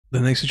The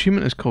next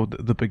achievement is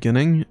called The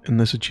Beginning, and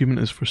this achievement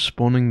is for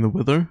spawning the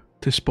wither.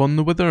 To spawn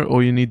the wither,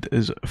 all you need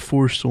is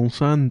 4 soul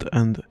sand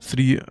and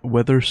 3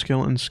 wither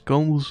skeleton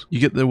skulls.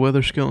 You get the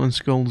wither skeleton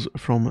skulls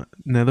from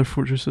nether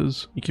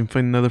fortresses. You can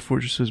find nether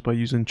fortresses by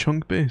using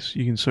chunk base.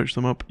 You can search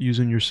them up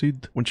using your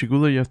seed. Once you go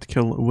there, you have to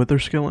kill wither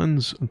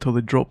skeletons until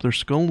they drop their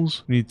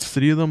skulls. You need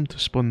 3 of them to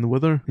spawn the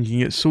wither. You can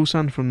get soul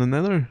sand from the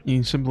nether. You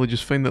can simply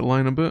just find it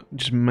lying about,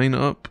 just mine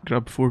it up,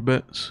 grab 4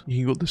 bits. You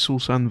can go to the soul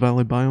sand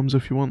valley biomes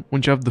if you want.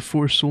 Once you have the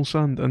 4 soul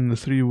sand and the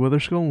 3 wither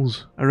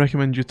skulls, I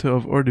recommend you to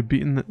have already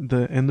beaten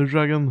the ender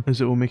dragon, as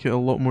it will make it a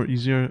lot more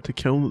easier to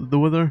kill the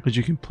wither, as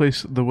you can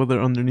place the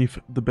wither underneath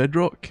the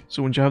bedrock.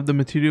 So once you have the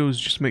materials,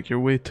 just make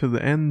your way to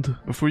the end.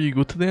 Before you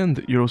go to the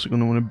end, you're also going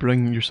to want to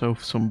bring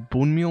yourself some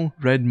bone meal,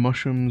 red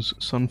mushrooms,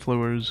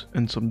 sunflowers,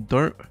 and some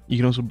dirt. You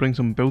can also bring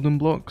some building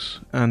blocks,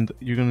 and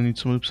you're going to need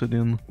some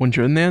obsidian. Once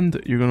you're in the end,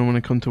 you're going to want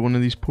to come to one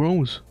of these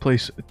portals,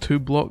 place 2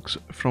 blocks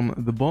from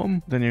the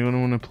bottom, then you're going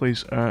to want to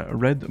place a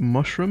red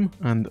mushroom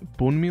and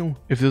bone meal.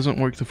 If it doesn't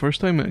work the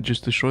first time,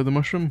 just destroy the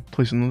mushroom,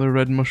 place another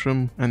red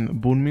mushroom and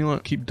bone meal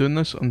it. Keep doing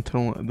this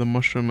until the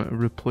mushroom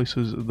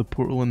replaces the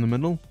portal in the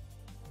middle.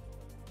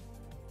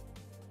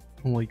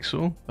 Like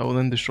so. That will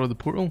then destroy the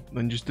portal,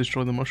 then just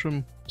destroy the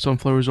mushroom.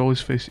 Sunflowers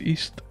always face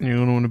east, and you're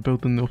going to want to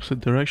build in the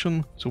opposite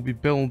direction. So we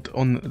build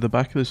on the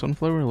back of the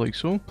sunflower like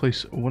so.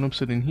 Place 1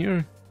 obsidian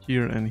here,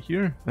 here and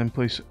here. Then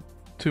place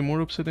 2 more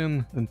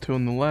obsidian, then 2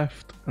 on the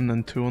left, and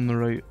then 2 on the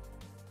right.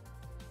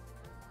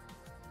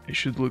 It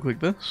should look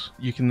like this.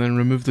 You can then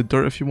remove the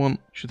dirt if you want.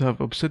 You should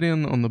have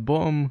obsidian on the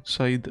bottom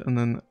side, and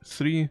then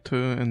 3, 2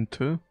 and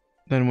 2.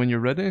 Then when you're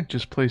ready,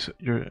 just place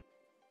your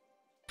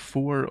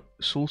 4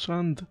 soul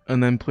sand,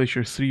 and then place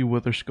your 3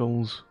 wither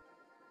skulls.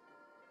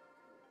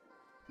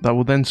 That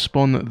will then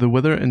spawn the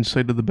wither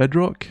inside of the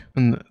bedrock,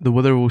 and the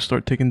wither will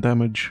start taking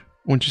damage.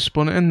 Once you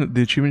spawn it in,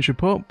 the achievement should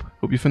pop.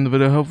 Hope you found the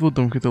video helpful.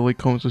 Don't forget to like,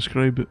 comment,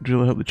 subscribe. It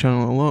really helped the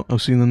channel a lot. I'll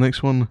see you in the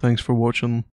next one. Thanks for watching.